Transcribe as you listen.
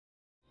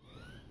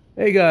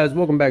Hey guys,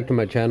 welcome back to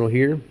my channel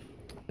here.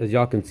 As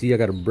y'all can see, I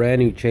got a brand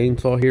new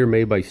chainsaw here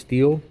made by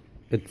Stihl.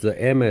 It's a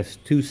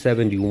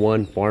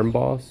Ms271 Farm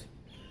Boss.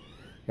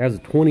 It has a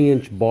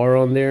 20-inch bar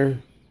on there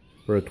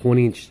for a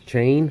 20-inch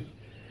chain.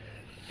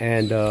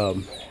 And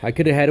I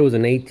could have had it was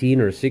an 18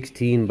 or a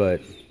 16,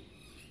 but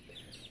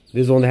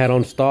this is the one they had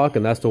on stock,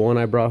 and that's the one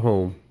I brought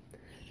home.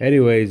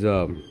 Anyways,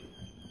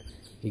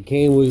 it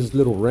came with this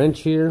little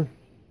wrench here,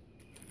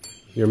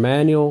 your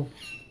manual,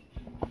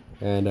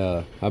 and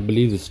I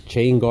believe this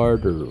chain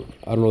guard, or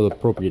I don't know the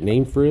appropriate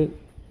name for it,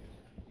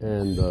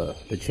 and the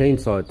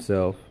chainsaw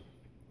itself.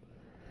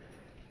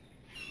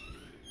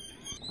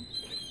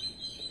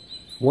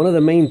 One of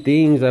the main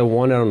things I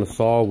wanted on the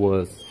saw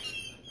was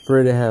for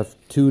it to have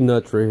two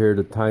nuts right here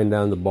to tie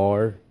down the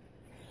bar.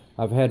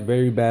 I've had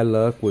very bad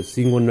luck with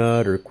single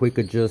nut or quick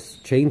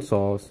adjust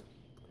chainsaws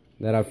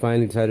that I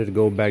finally decided to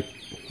go back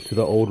to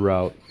the old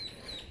route.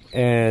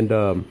 And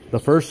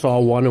the first saw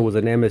I wanted was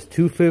an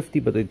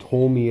MS250, but they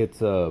told me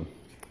it's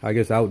I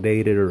guess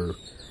outdated or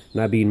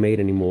not being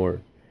made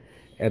anymore.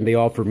 And they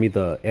offered me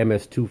the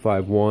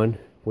MS251,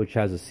 which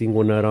has a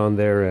single nut on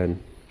there,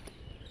 and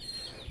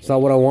it's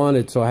not what I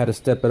wanted, so I had to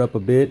step it up a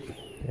bit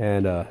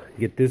and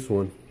get this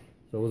one.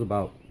 So it was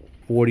about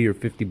 40 or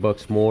 50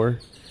 bucks more,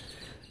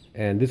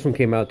 and this one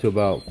came out to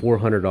about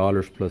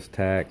 $400 plus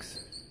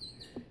tax.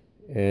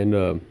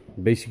 And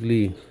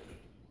basically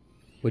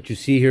what you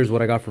see here is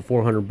what I got for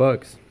 400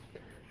 bucks.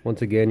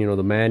 Once again, you know,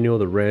 the manual,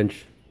 the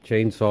wrench,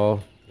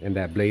 chainsaw, and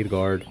that blade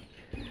guard.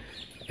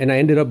 And I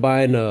ended up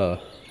buying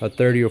a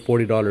 $30 or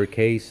 $40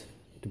 case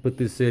to put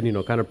this in, you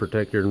know, kind of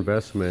protect your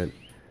investment.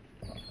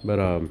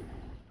 But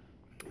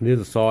this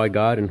is a saw I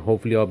got, and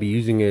hopefully I'll be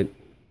using it,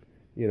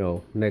 you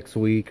know, next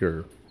week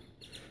or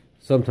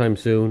sometime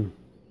soon.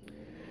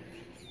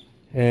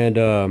 And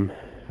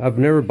I've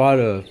never bought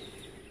a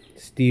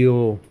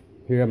Stihl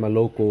here at my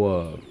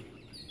local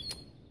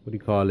what do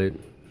you call it,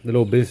 the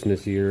little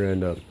business here.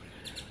 And you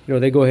know,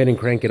 they go ahead and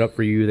crank it up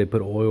for you. They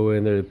put oil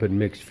in there, they put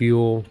mixed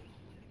fuel,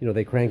 you know,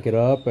 they crank it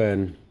up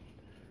and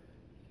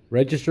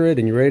register it,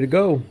 and you're ready to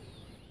go.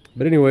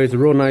 But anyways, a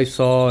real nice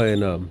saw,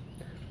 and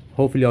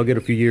hopefully I'll get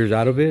a few years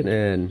out of it,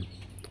 and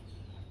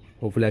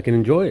hopefully I can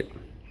enjoy it.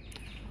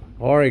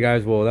 Alright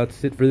guys, well,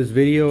 that's it for this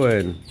video,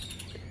 and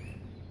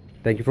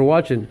thank you for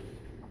watching.